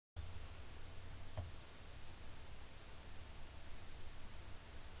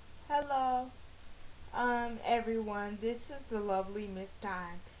everyone, this is the lovely Miss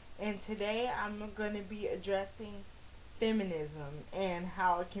Time, and today I'm going to be addressing feminism and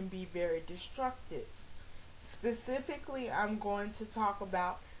how it can be very destructive. Specifically, I'm going to talk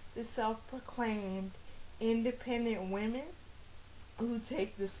about the self-proclaimed independent women who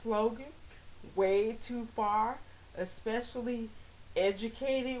take the slogan way too far, especially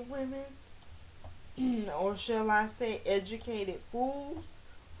educated women, or shall I say educated fools,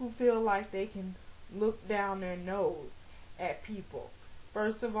 who feel like they can look down their nose at people.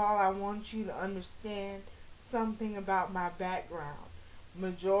 First of all, I want you to understand something about my background.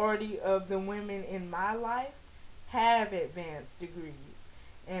 Majority of the women in my life have advanced degrees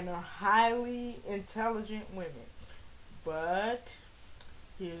and are highly intelligent women. But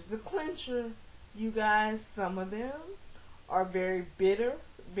here's the clincher, you guys, some of them are very bitter,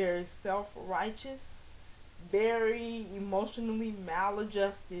 very self-righteous, very emotionally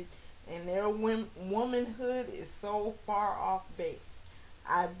maladjusted, and their womanhood is so far off base.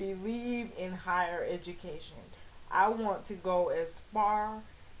 I believe in higher education. I want to go as far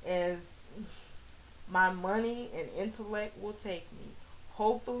as my money and intellect will take me.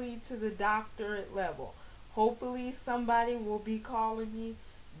 Hopefully to the doctorate level. Hopefully somebody will be calling me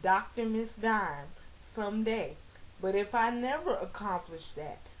Dr. Miss Dime someday. But if I never accomplish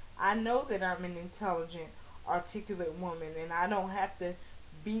that, I know that I'm an intelligent, articulate woman, and I don't have to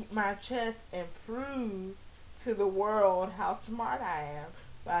beat my chest and prove to the world how smart I am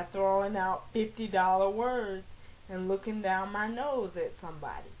by throwing out $50 words and looking down my nose at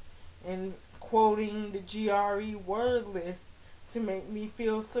somebody and quoting the GRE word list to make me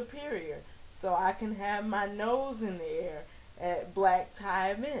feel superior so I can have my nose in the air at black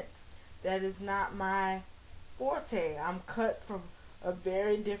tie events. That is not my forte. I'm cut from a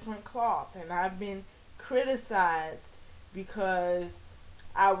very different cloth, and I've been criticized because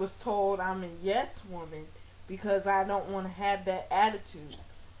I was told I'm a yes woman because I don't want to have that attitude.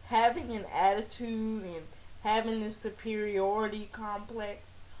 Having an attitude and having the superiority complex,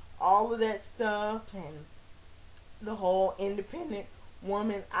 all of that stuff, and the whole independent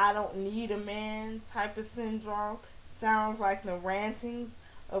woman, I don't need a man type of syndrome sounds like the rantings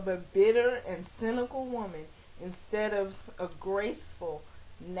of a bitter and cynical woman instead of a graceful,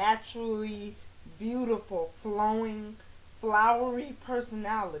 naturally beautiful, flowing, flowery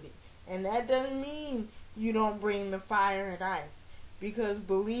personality. And that doesn't mean you don't bring the fire and ice, because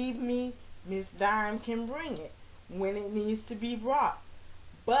believe me, Miss Dime can bring it when it needs to be brought.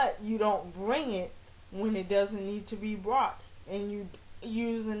 But you don't bring it when it doesn't need to be brought, and you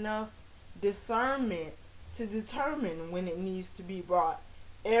use enough discernment to determine when it needs to be brought.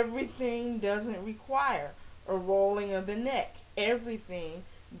 Everything doesn't require a rolling of the neck. Everything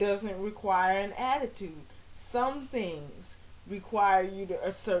doesn't require an attitude. Some things require you to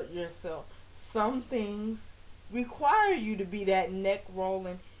assert yourself. Some things require you to be that neck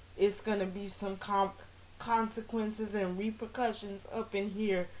rolling. It's going to be some consequences and repercussions up in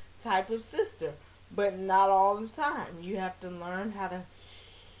here type of sister. But not all the time. You have to learn how to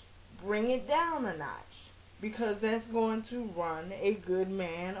bring it down a notch, because that's going to run a good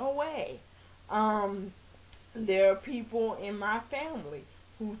man away. There are people in my family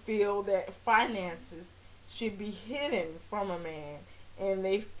who feel that finances should be hidden from a man, and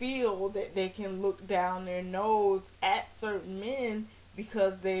they feel that they can look down their nose at certain men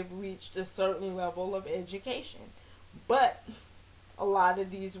because they've reached a certain level of education. But a lot of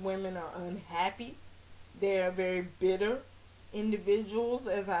these women are unhappy. They are very bitter individuals,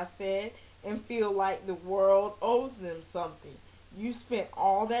 as I said, and feel like the world owes them something. You spent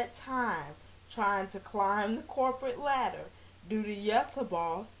all that time trying to climb the corporate ladder, do the yes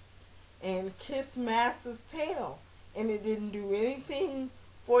boss, and kiss master's tail, and it didn't do anything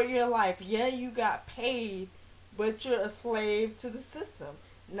for your life. Yeah, you got paid, but you're a slave to the system.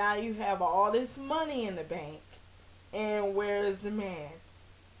 Now you have all this money in the bank, and where is the man?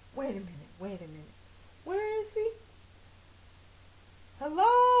 Wait a minute. Where is he?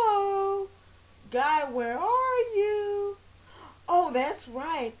 Hello? Guy, where are you? Oh, that's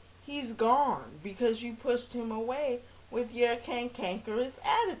right. He's gone because you pushed him away with your cantankerous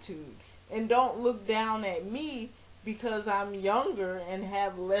attitude. And don't look down at me because I'm younger and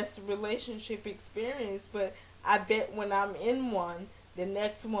have less relationship experience, but I bet when I'm in one, the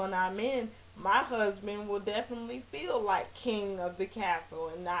next one I'm in, my husband will definitely feel like king of the castle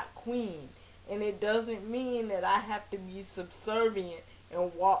and not queen. And it doesn't mean that I have to be subservient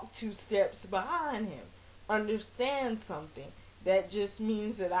and walk 2 steps behind him. Understand something. That just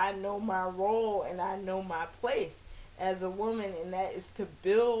means that I know my role and I know my place as a woman, and that is to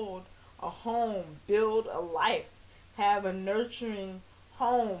build a home, build a life, have a nurturing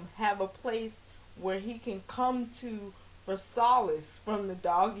home, have a place where he can come to for solace from the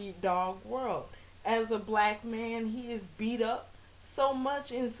dog eat dog world. As a black man, he is beat up so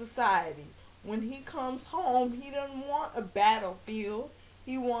much in society. When he comes home, he doesn't want a battlefield.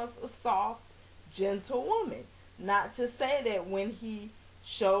 He wants a soft, gentle woman. Not to say that when he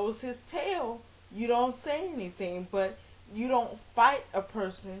shows his tail, you don't say anything, but you don't fight a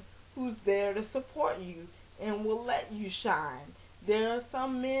person who's there to support you and will let you shine. There are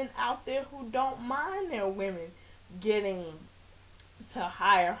some men out there who don't mind their women getting to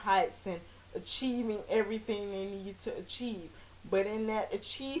higher heights and achieving everything they need to achieve. But in that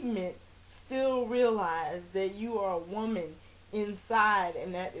achievement, still realize that you are a woman inside,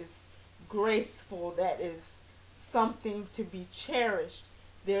 and that is graceful, that is something to be cherished.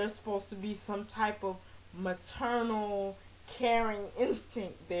 There's supposed to be some type of maternal caring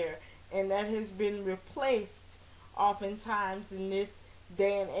instinct there, and that has been replaced oftentimes in this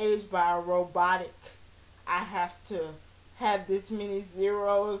day and age by a robotic. I have to have this many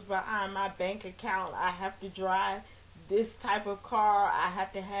zeros behind my bank account. I have to drive this type of car. I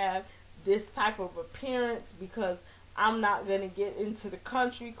have to have this type of appearance because I'm not going to get into the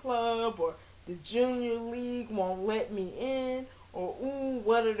country club, or the junior league won't let me in, or ooh,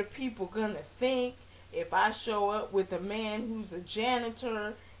 what are the people going to think if I show up with a man who's a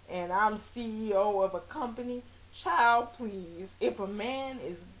janitor and I'm CEO of a company? Child, please, if a man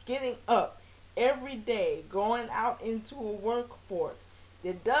is getting up every day, going out into a workforce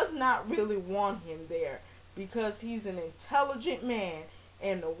that does not really want him there because he's an intelligent man,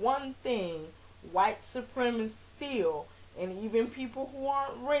 and the one thing white supremacists feel, and even people who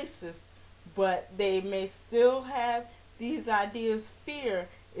aren't racist, but they may still have these ideas, fear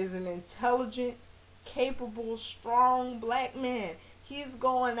is an intelligent, capable, strong black man. He's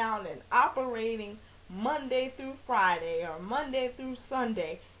going out and operating Monday through Friday or Monday through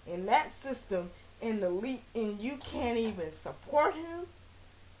Sunday in that system, and you can't even support him.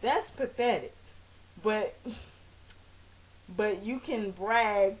 That's pathetic. But you can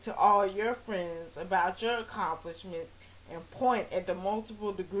brag to all your friends about your accomplishments and point at the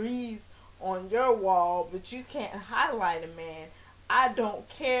multiple degrees on your wall, but you can't highlight a man. I don't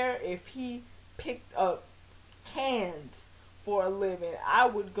care if he picked up cans for a living. I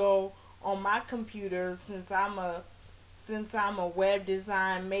would go on my computer, since I'm a web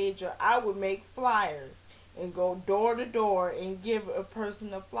design major, I would make flyers and go door to door and give a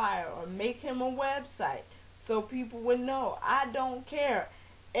person a flyer, or make him a website so people would know. I don't care.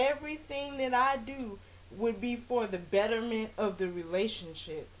 Everything that I do would be for the betterment of the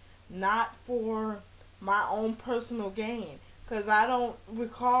relationship, not for my own personal gain. Because I don't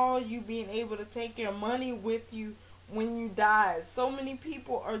recall you being able to take your money with you when you die. So many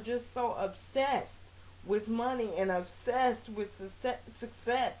people are just so obsessed with money and obsessed with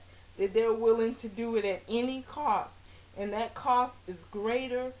success that they're willing to do it at any cost. And that cost is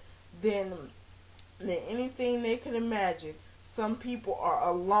greater than anything they can imagine. Some people are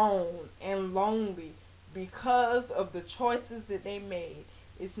alone and lonely because of the choices that they made.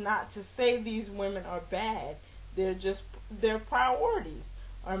 It's not to say these women are bad. They're just, their priorities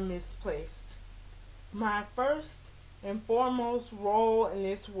are misplaced. My first and foremost role in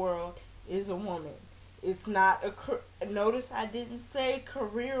this world is a woman. It's not notice I didn't say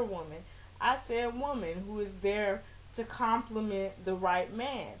career woman. I said woman who is there to complement the right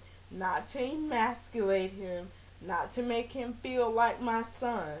man, not to emasculate him, not to make him feel like my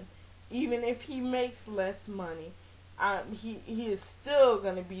son. Even if he makes less money, he is still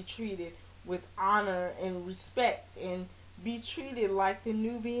going to be treated with honor and respect, and be treated like the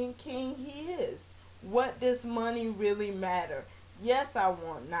Nubian king he is. What does money really matter? Yes, I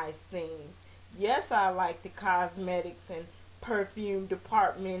want nice things. Yes, I like the cosmetics and perfume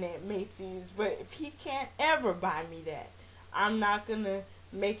department at Macy's, but if he can't ever buy me that, I'm not going to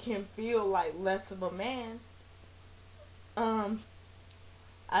make him feel like less of a man.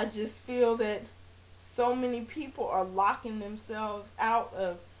 I just feel that so many people are locking themselves out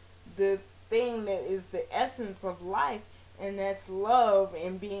of the thing that is the essence of life, and that's love,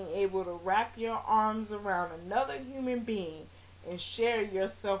 and being able to wrap your arms around another human being and share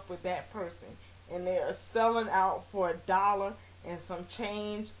yourself with that person. And they are selling out for $1 and some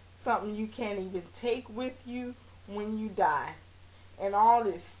change, something you can't even take with you when you die. And all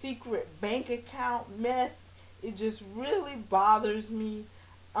this secret bank account mess, it just really bothers me.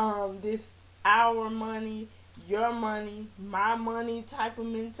 This our money, your money, my money type of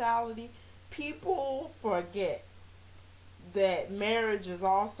mentality. People forget that marriage is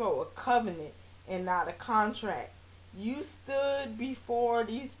also a covenant and not a contract. You stood before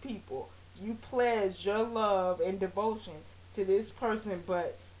these people. You pledged your love and devotion to this person,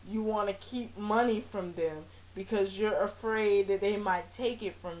 but You want to keep money from them because you're afraid that they might take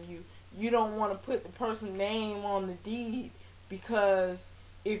it from you. You don't want to put the person's name on the deed because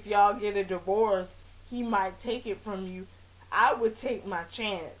if y'all get a divorce, he might take it from you. I would take my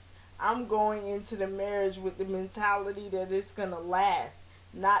chance. I'm going into the marriage with the mentality that it's going to last,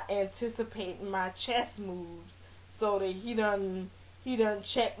 not anticipating my chess moves so that he doesn't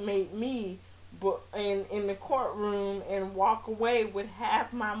checkmate me but in the courtroom and walk away with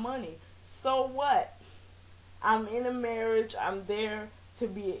half my money. So what? I'm in a marriage. I'm there to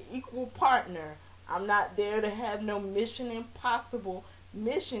be an equal partner. I'm not there to have no mission impossible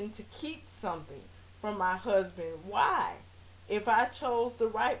mission to keep something from my husband. Why? If I chose the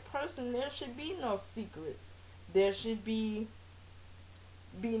right person, there should be no secrets. There should be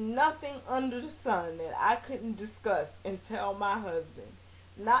nothing under the sun that I couldn't discuss and tell my husband.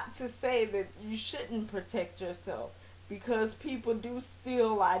 Not to say that you shouldn't protect yourself, because people do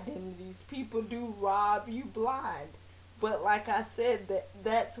steal identities. People do rob you blind. But like I said,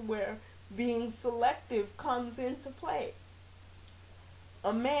 that's where being selective comes into play.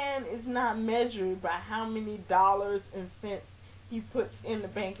 A man is not measured by how many dollars and cents he puts in the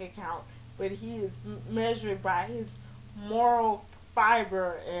bank account, but he is measured by his moral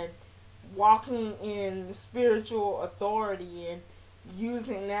fiber and walking in spiritual authority and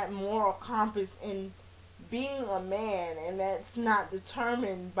using that moral compass and being a man. And that's not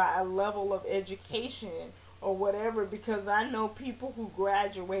determined by a level of education or whatever, because I know people who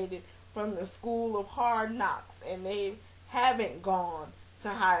graduated from the school of hard knocks and they haven't gone to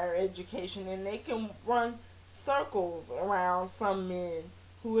higher education, and they can run circles around some men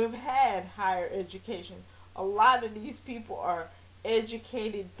who have had higher education. A lot of these people are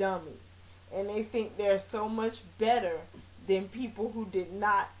educated dummies, and they think they're so much better than people who did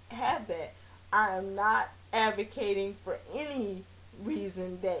not have that. I am not advocating for any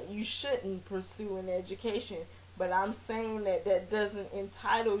reason that you shouldn't pursue an education, but I'm saying that that doesn't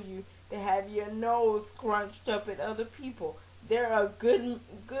entitle you to have your nose crunched up at other people. There are good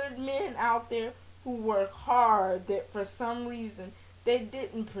men out there who work hard that for some reason they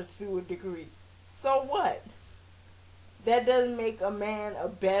didn't pursue a degree. So what? That doesn't make a man a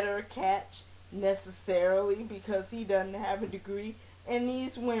better catch necessarily because he doesn't have a degree. And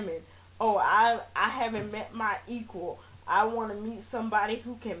these women, oh, I haven't met my equal. I want to meet somebody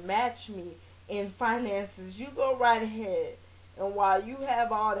who can match me in finances. You go right ahead. And while you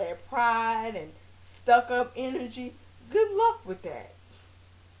have all that pride and stuck up energy, good luck with that.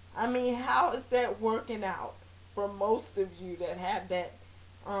 I mean, how is that working out for most of you that have that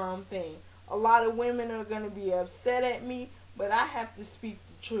thing? A lot of women are going to be upset at me, but I have to speak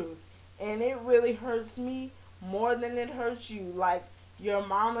the truth. And it really hurts me more than it hurts you. Like your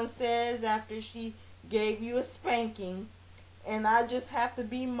mama says after she gave you a spanking, and I just have to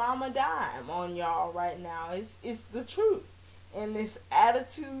be mama dime on y'all right now. It's the truth. And this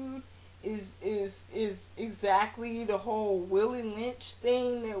attitude is exactly the whole Willie Lynch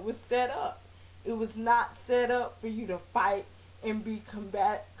thing that was set up. It was not set up for you to fight and be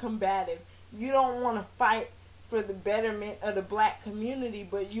combative. You don't want to fight for the betterment of the black community,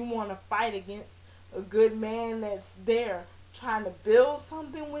 but you want to fight against a good man that's there trying to build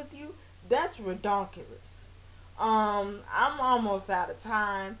something with you. That's redonkulous. I'm almost out of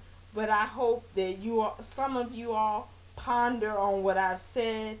time, but I hope that some of you all ponder on what I've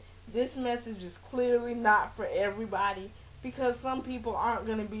said. This message is clearly not for everybody because some people aren't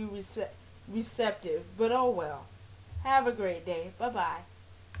going to be receptive, but oh well. Have a great day. Bye-bye.